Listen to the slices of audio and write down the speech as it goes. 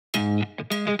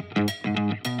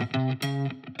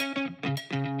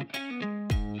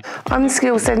I'm the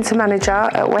Skills Centre Manager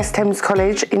at West Thames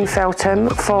College in Feltham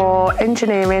for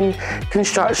engineering,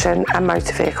 construction and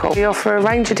motor vehicle. We offer a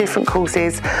range of different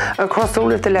courses across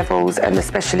all of the levels and the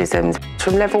specialisms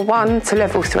from level 1 to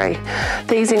level 3.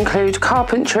 These include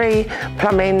carpentry,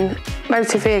 plumbing,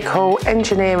 motor vehicle,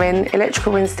 engineering,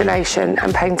 electrical installation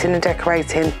and painting and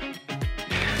decorating.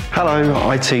 Hello,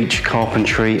 I teach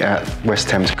carpentry at West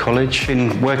Thames College.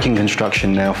 Been working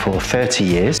construction now for 30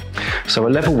 years. So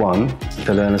at level 1,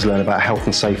 the learners learn about health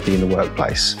and safety in the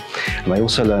workplace. And they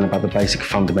also learn about the basic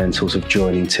fundamentals of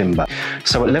joining timber.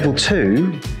 So at level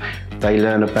 2, they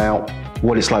learn about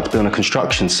what it's like to be on a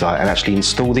construction site and actually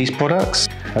install these products.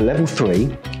 At level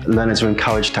 3, learners are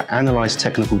encouraged to analyse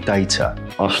technical data.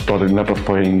 I studied level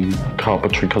 3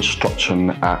 carpentry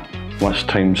construction at West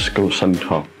Thames Skills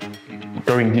Centre.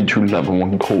 Going into level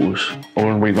 1 course, all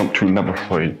the way up to level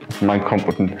 3, my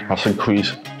confidence has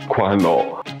increased quite a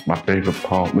lot. My favourite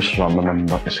part, which I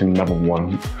remember, is in level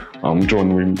 1,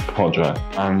 joinery project.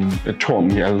 And it taught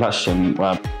me a lesson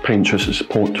where painters is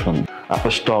important. At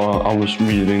the start, I was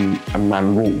reading a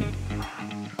manual,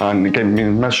 and it gave me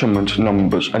measurements,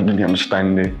 numbers, I didn't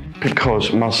understand it.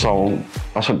 Because myself,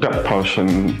 as a deaf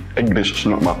person, English is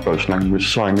not my first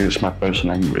language, sign is my first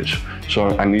language.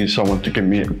 So I need someone to give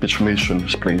me a visualization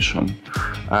explanation.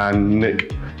 And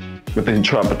Nick, with the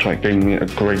interpreter, gave me a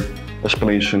great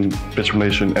explanation,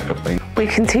 visualization, everything. We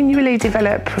continually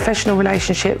develop professional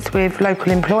relationships with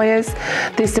local employers.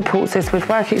 This supports us with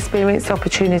work experience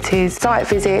opportunities, site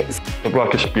visits. The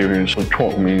work experience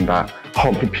taught me that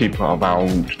helping people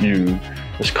around you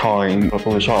is kind.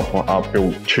 For example, I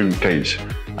built 2 gates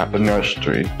at the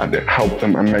nursery and it helped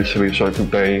them immensely so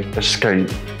that they escape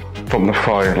from the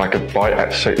fire like a bite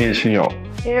exit easier.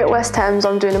 Here at West Thames,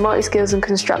 I'm doing a multi-skills in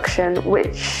construction,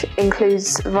 which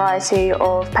includes a variety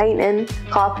of painting,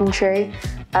 carpentry,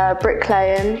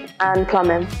 bricklaying and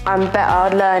plumbing. I'm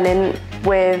better learning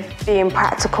with being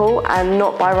practical and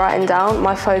not by writing down.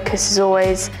 My focus is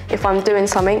always, if I'm doing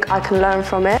something, I can learn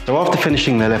from it. So after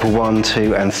finishing their level 1,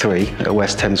 2 and 3 at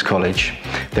West Thames College,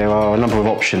 there are a number of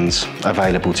options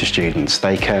available to students.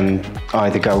 They can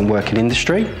either go and work in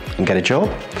industry and get a job,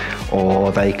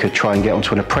 or they could try and get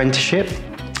onto an apprenticeship.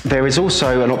 There is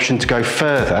also an option to go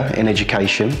further in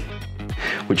education,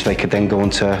 which they could then go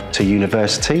on to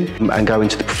university and go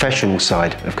into the professional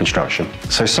side of construction.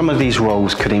 So some of these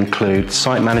roles could include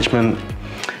site management,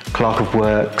 clerk of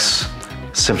works,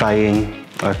 surveying.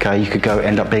 Okay, you could go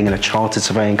end up being in a chartered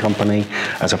surveying company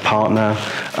as a partner.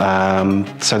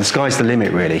 So the sky's the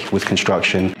limit really with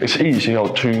construction. It's easier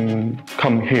to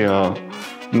come here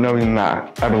knowing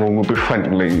that everyone will be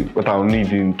friendly without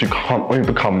needing to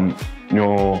overcome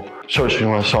your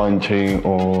social anxiety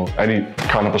or any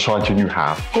kind of anxiety you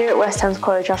have. Here at West Thames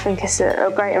College, I think it's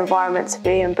a great environment to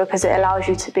be in because it allows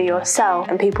you to be yourself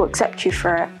and people accept you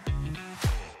for it.